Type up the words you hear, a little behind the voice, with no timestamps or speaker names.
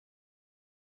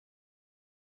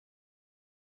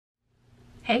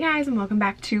Hey guys, and welcome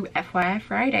back to FYI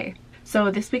Friday. So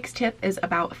this week's tip is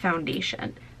about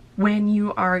foundation. When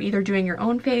you are either doing your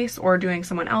own face or doing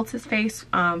someone else's face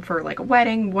for like a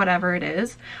wedding, whatever it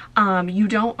is, you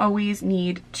don't always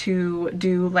need to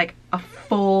do like a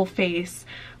full face,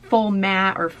 full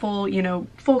matte or full,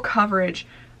 full coverage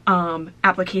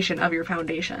application of your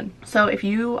foundation. So if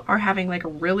you are having like a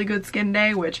really good skin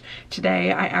day, which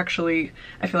today I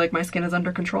feel like my skin is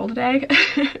under control today.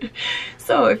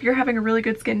 So if you're having a really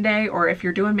good skin day, or if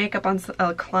you're doing makeup on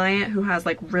a client who has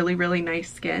like really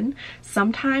nice skin,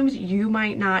 sometimes you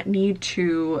might not need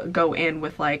to go in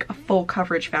with like a full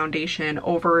coverage foundation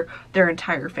over their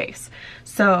entire face.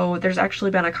 So there's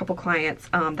actually been a couple clients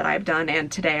that I've done,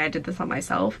 and today I did this on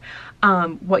myself.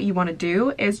 What you want to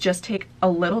do is just take a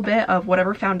little bit of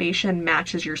whatever foundation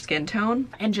matches your skin tone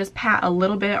and just pat a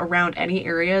little bit around any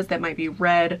areas that might be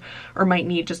red or might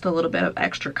need just a little bit of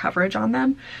extra coverage on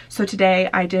them. So today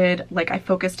I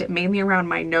focused it mainly around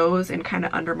my nose and kind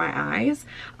of under my eyes.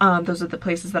 Those are the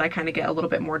places that I kind of get a little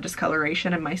bit more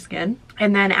discoloration in my skin.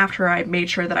 And then after I made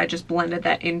sure that I just blended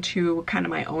that into kind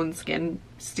of my own skin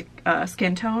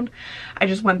tone, I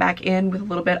just went back in with a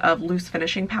little bit of loose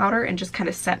finishing powder and just kind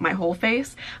of set my whole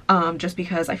face, just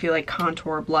because I feel like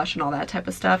contour, blush, and all that type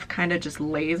of stuff kind of just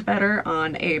lays better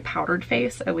on a powdered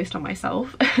face, at least on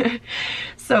myself.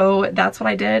 So that's what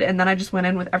I did, and then I just went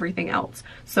in with everything else.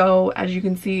 So as you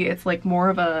can see, it's like more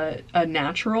of a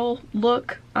natural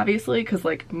look, obviously, because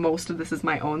like most of this is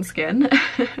my own skin.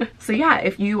 So yeah,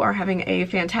 if you are having a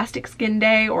fantastic skin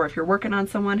day, or if you're working on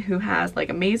someone who has like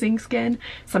amazing skin,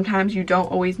 sometimes you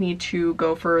don't always need to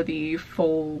go for the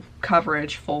full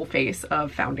coverage, full face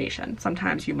of foundation.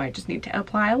 Sometimes you might just need to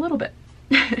apply a little bit.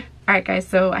 Alright guys,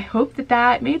 so I hope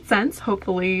that made sense.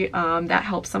 Hopefully that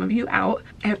helps some of you out.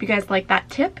 I hope you guys liked that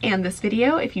tip and this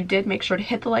video. If you did, make sure to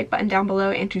hit the like button down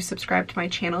below and to subscribe to my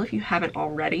channel if you haven't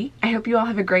already. I hope you all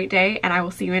have a great day, and I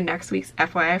will see you in next week's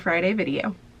FYI Friday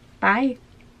video. Bye!